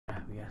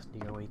we gotta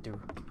sneak our way through.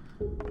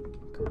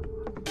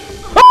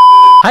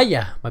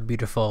 Hiya, my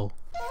beautiful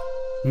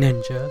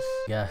ninjas.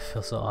 Yeah, I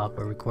feel so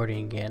awkward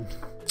recording again.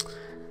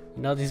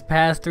 You know, these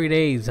past 3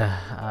 days,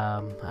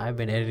 I've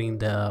been editing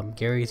the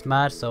Gary's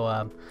mod, so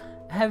I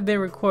haven't been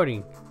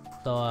recording.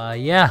 So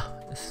yeah,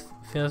 this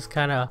feels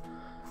kind of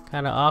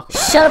awkward.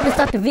 Shut up and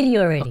start the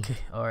video already. Okay,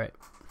 all right.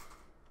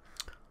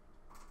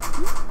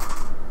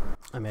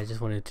 I mean, I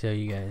just wanted to tell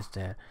you guys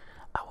that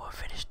I will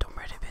finish the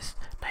Murderous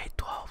Night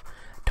 12.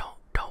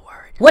 Don't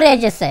worry. What did I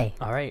just say?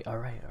 All right.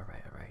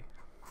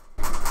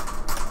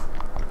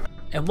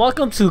 And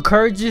welcome to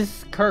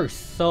Courage's Curse.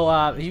 So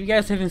if you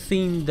guys haven't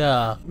seen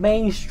the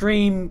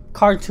mainstream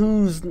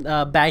cartoons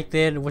back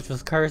then, which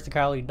was Courage the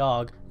Cowardly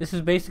Dog, this is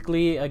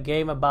basically a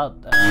game about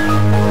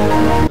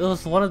it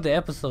was one of the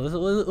episodes. It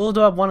was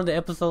about one of the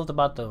episodes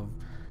about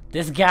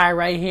this guy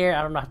right here.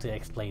 I don't know how to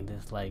explain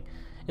this. Like,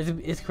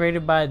 it's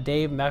created by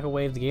Dave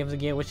Microwave the Games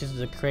Again, which is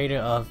the creator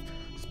of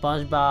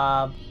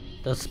SpongeBob,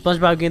 the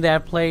SpongeBob game that I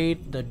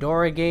played, the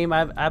Dora game,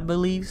 I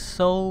believe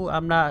so.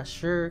 I'm not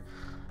sure.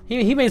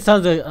 He made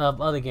tons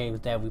of other games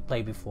that we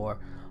played before.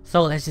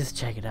 So let's just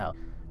check it out.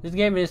 This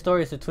game and this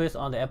story is a twist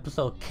on the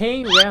episode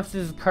King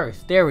Ramses'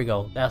 Curse. There we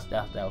go. That was the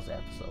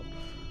episode.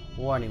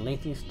 Warning,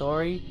 lengthy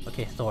story.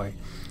 Okay, story.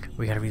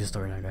 We gotta read the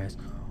story now, guys.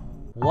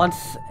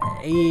 Once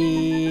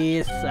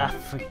I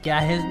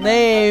forgot his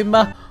name.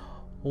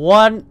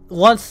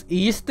 Once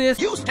Eustace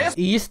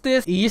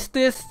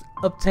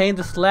obtained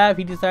the slab,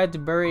 he decided to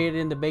bury it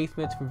in the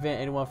basement to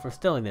prevent anyone from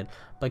stealing it.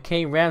 But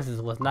King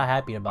Ramses was not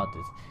happy about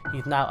this.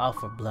 He's now out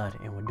for blood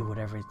and will do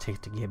whatever it takes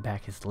to get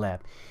back his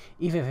slab,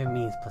 even if it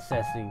means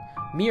possessing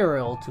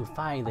MURIEL to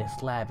find the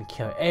slab and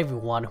kill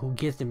everyone who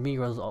gets the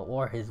MURIELs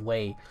or his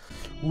way.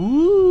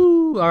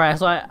 Ooh! Alright,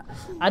 so I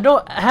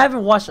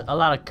haven't watched a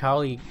lot of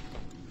Courage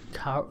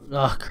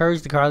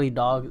the Cowardly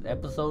Dog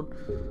episode,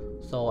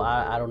 so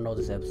I don't know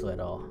this episode at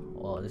all.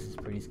 Well, this is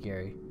pretty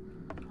scary.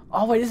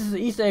 Oh wait, this is an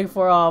Easter egg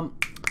for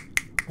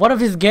one of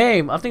his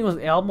game. I think it was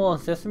Elmo on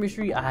Sesame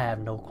Street. I have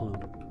no clue.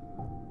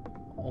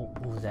 Oh,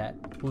 who's that?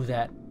 Who's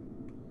that?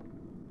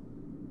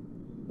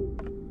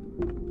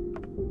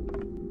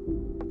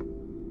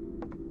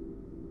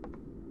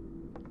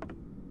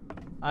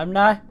 I'm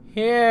not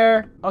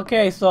here.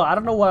 Okay, so I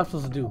don't know what I'm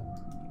supposed to do.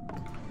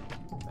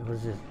 It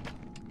was just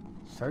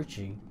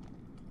searching.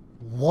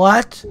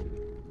 What?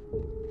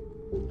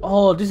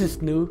 Oh, this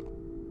is new.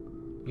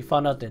 You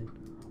found nothing.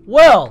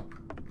 Well,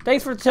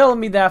 thanks for telling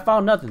me that I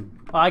found nothing.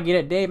 Oh, I get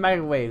it. Dave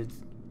Microwave.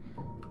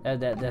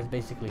 That's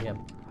basically him.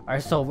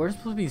 Alright, so we're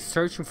supposed to be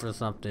searching for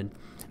something.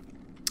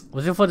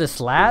 Was it for the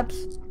slabs?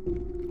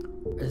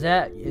 Is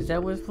that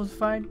what we're supposed to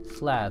find?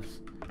 Slabs.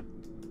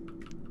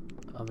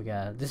 Oh my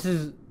god. This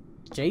is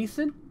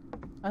Jason?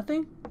 I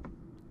think?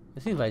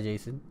 It seems like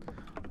Jason.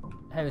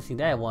 I haven't seen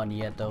that one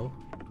yet though.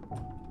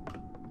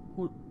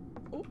 Who?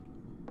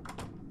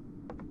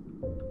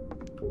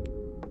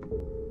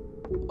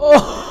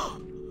 Oh!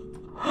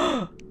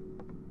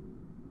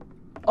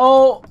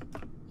 Oh!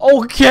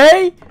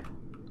 Okay!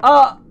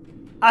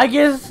 I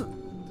guess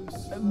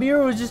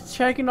Muriel was just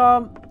checking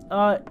on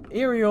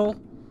Ariel.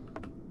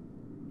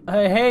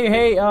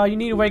 Hey, you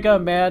need to wake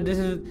up, man. This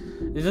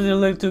doesn't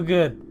look too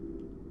good.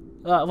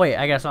 Wait,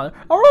 I got something.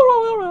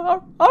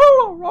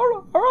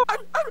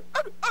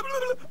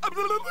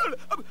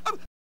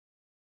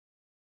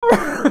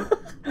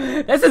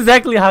 That's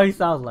exactly how he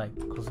sounds like.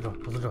 Close the door,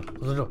 close the door,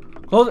 close the door.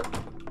 Close it.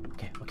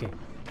 Okay.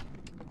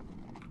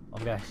 Oh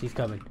my gosh, she's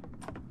coming.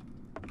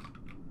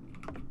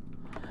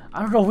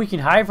 I don't know if we can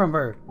hide from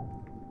her.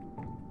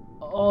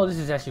 Oh, this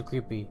is actually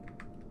creepy.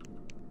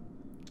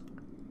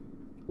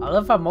 I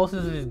love how most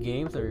of his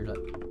games are like...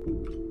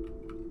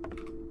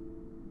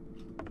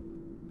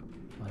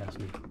 Oh, that's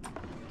me.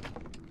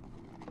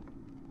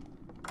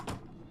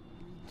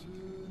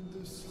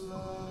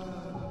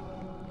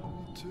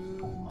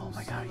 Oh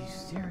my god, are you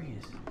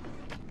serious?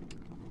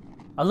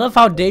 I love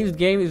how Dave's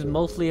game is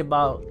mostly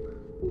about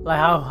like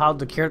how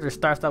the character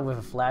starts out with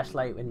a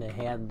flashlight in the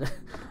hand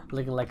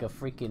looking like a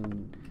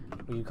freaking,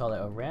 what do you call it,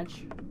 a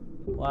wrench?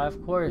 Why,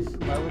 of course.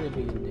 Why would it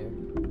be in there?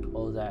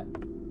 What was that?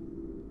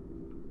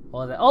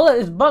 What was that? Oh,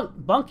 it's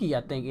Bunky,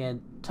 I think,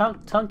 and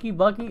Tunky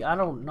Bunky. I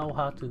don't know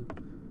how to.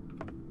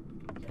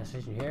 Can I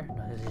switch it here?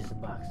 No, this is just a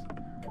box.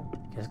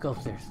 Okay, let's go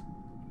upstairs.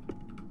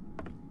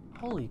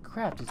 Holy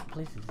crap, this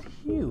place is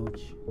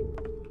huge.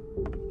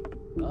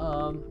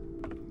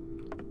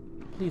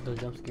 Please no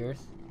jump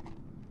scares.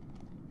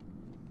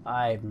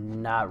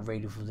 I'm not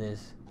ready for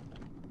this.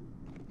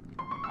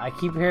 I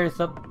keep hearing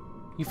something.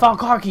 You found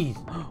car keys!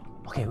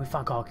 Okay, we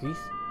found car keys.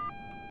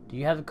 Do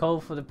you have the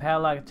code for the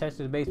padlock attached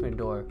to the basement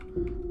door?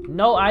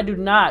 No, I do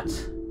not.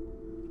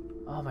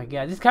 Oh my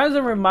god, this kind of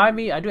doesn't remind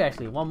me. I do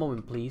actually. One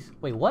moment, please.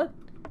 Wait, what?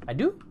 I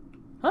do?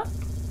 Huh?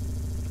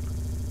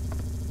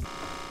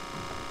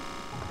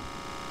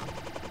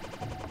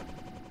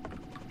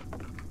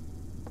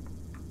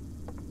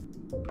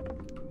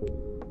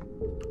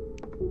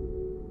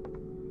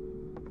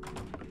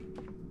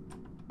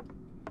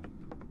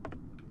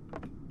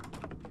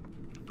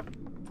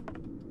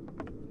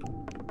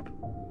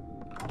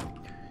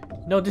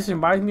 No, this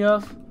reminds me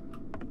of?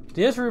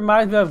 This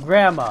reminds me of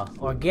Grandma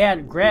or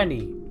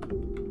Granny.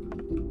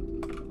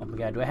 Oh my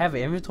god, do I have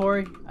an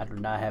inventory? I do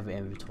not have an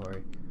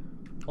inventory.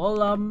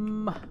 Well, I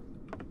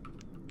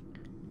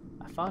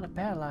found a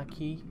padlock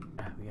key.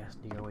 We gotta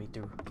sneak our way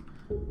through.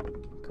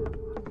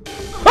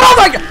 Oh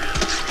my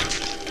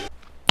god!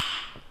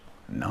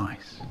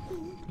 Nice.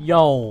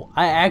 Yo,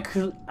 I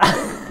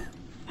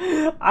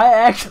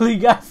actually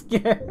got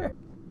scared.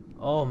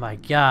 Oh my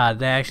god,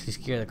 that actually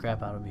scared the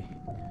crap out of me.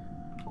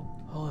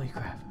 Holy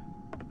crap.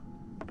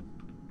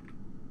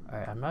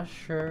 Alright, I'm not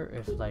sure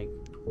if like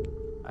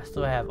I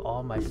still have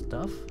all my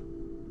stuff.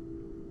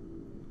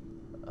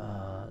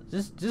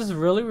 This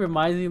really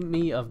reminds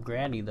me of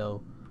Granny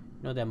though.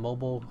 You know that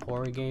mobile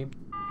horror game?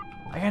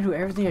 I gotta do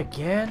everything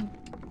again?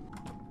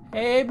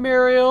 Hey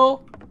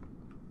Muriel!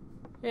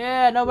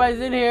 Yeah,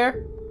 nobody's in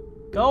here.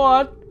 Go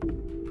on.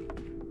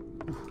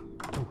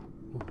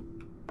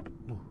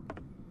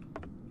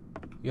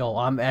 Yo,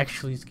 I'm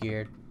actually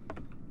scared.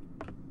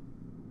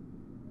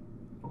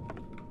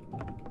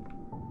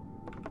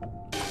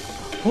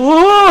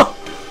 Whoa!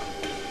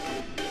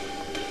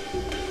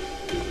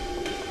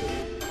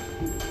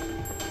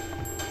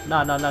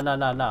 Nah.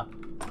 Nah.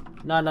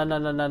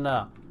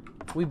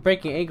 We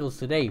breaking ankles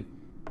today.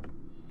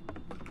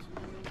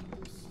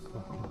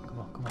 Come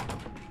on.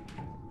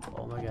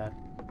 Oh my god.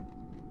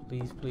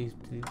 Please.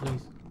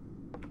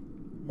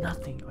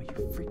 Nothing. Are you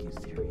freaking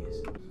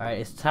serious? Alright,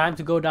 it's time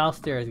to go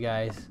downstairs,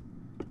 guys.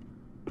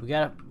 We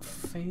gotta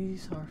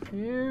face our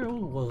fear.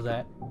 Ooh, what was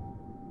that?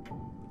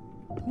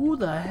 Who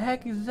the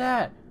heck is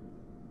that?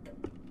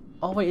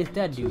 Oh wait, it's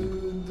that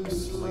dude.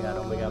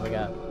 Oh my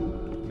god.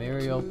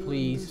 Muriel,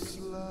 please.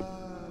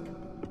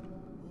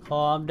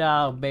 Calm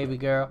down, baby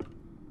girl.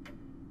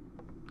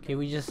 Can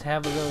we just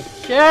have a little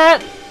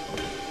chat?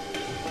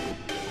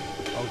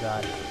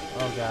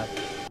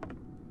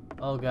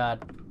 Oh god.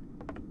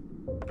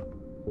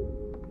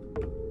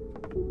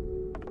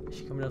 Is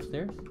she coming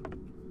upstairs?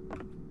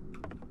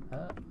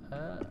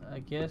 I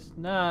guess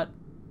not.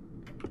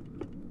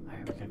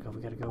 Alright, we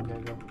gotta go.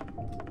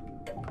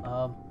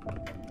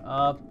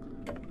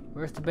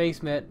 Where's the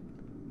basement?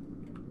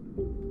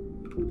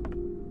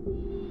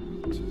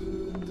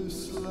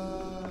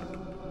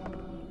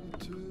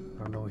 I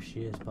don't know where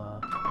she is,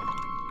 but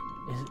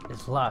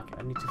it's locked.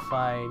 I need to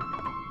find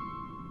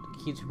the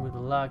key to remove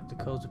the lock, the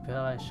code to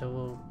pallet, and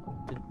shovel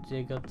to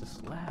dig up the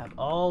slab.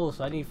 Oh,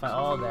 so I need to find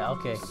all that.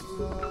 Okay.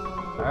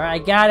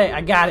 Alright, I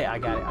got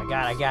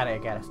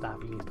it.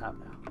 Stop. You need to stop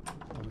now.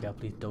 Oh my god,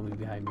 please don't be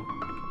behind me.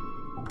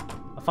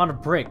 I found a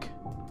brick.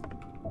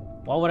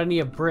 Why would I need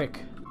a brick?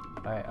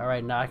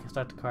 Alright, now I can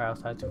start the car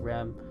outside to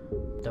ram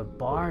the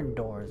barn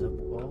doors.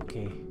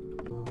 Okay.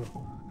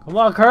 Come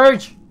on,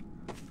 courage!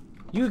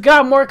 You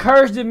got more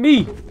courage than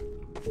me!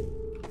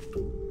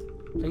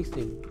 Place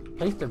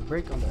the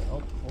brick on the...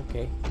 Oh,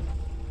 okay.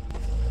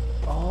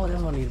 Oh,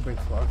 that's what I need a brick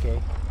for.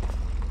 Okay.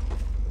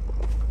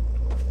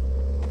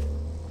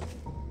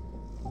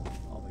 Oh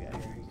my god,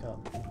 here he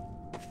comes.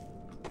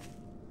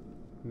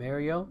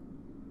 Mario?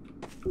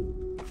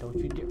 Don't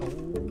you dare... Oh my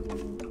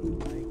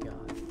god.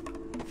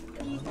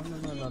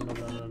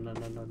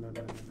 No.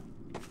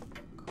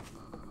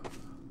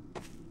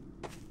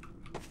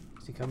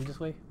 Is he coming this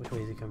way? Which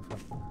way is he coming from?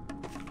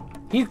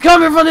 He's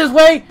coming from this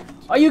way!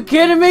 Are you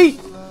kidding me?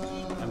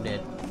 I'm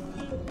dead.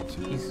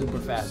 He's super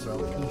fast, bro.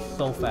 He's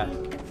so fast.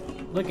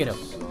 Look at him.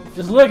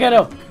 Just look at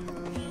him!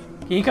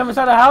 Can he come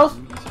inside the house?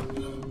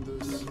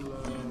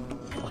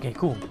 Okay,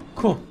 cool.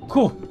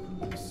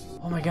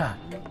 Oh my god.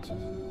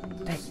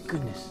 Thank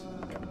goodness.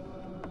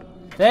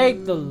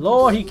 Thank the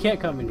Lord he can't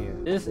come in here.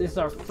 This is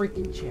our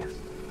freaking chest.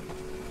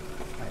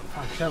 Alright,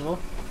 found a shovel.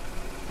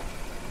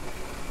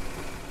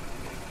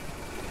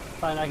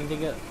 Fine, I can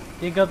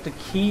dig up the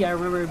key. I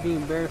remember it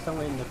being buried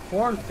somewhere in the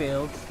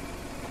cornfields.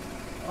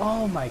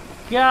 Oh my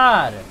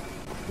god!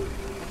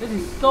 This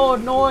is so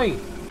annoying!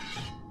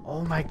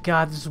 Oh my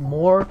god, there's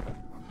more?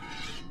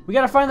 We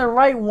gotta find the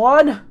right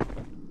one?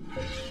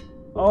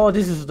 Oh,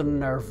 this is the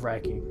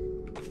nerve-wracking.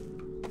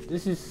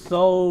 This is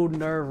so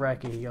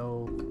nerve-wracking,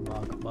 yo. Come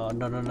on.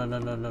 No.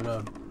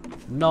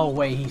 No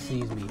way he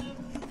sees me.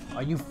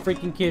 Are you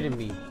freaking kidding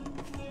me?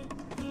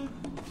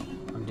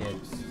 I'm dead.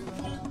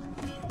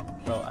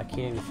 Bro, I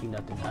can't even see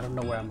nothing. I don't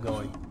know where I'm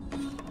going.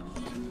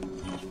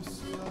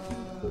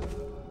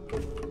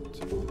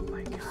 Oh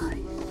my god,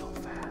 he's so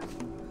fast.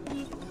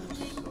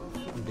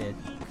 I'm dead.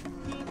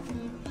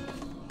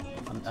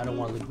 I don't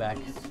want to look back.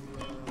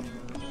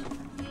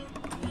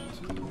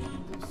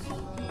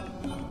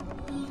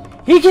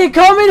 He can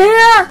come in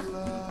here!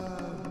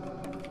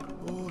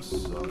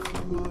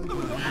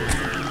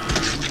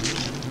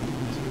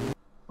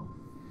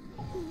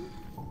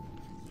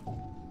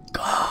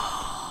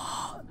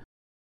 God.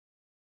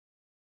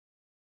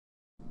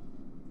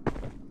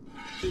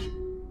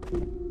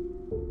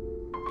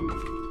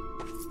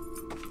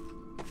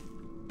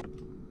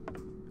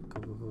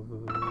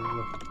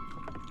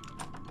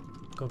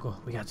 Go.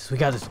 We got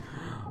this.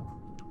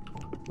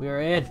 We are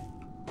in.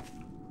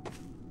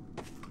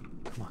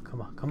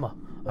 Come on.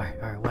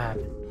 Alright, what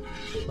happened?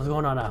 What's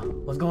going on now?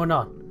 What's going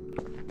on?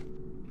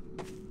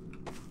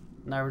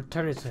 Now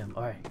return it to him.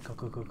 Alright, go.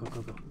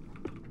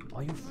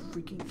 Are you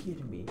freaking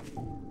kidding me?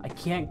 I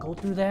can't go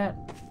through that?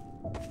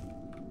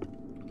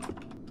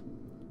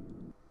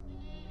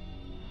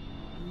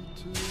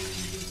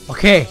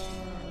 Okay.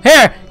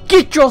 Here!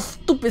 Get your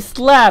stupid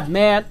slab,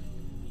 man!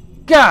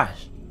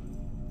 Gosh!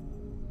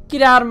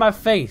 Get out of my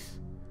face!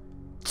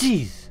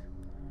 Jeez!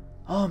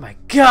 Oh my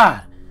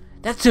god!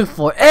 That took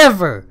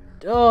forever!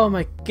 Oh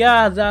my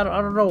god, I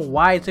don't know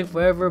why it took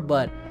forever,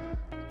 but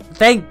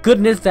thank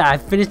goodness that I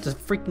finished the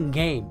freaking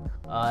game.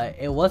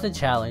 It was a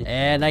challenge,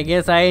 and I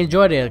guess I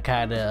enjoyed it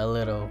kinda a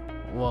little.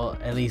 Well,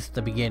 at least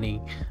the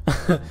beginning.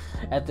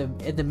 at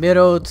the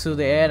middle to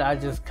the end, I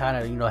just kind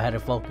of, you know, had to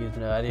focus.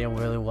 You know, I didn't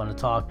really want to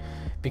talk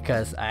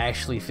because I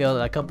actually failed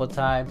it a couple of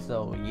times.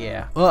 So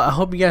yeah. Well, I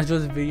hope you guys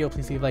enjoyed this video.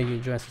 Please leave a like, you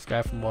enjoy, and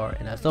subscribe for more.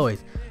 And as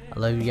always, I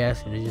love you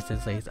guys. And it just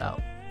says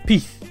out.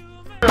 Peace.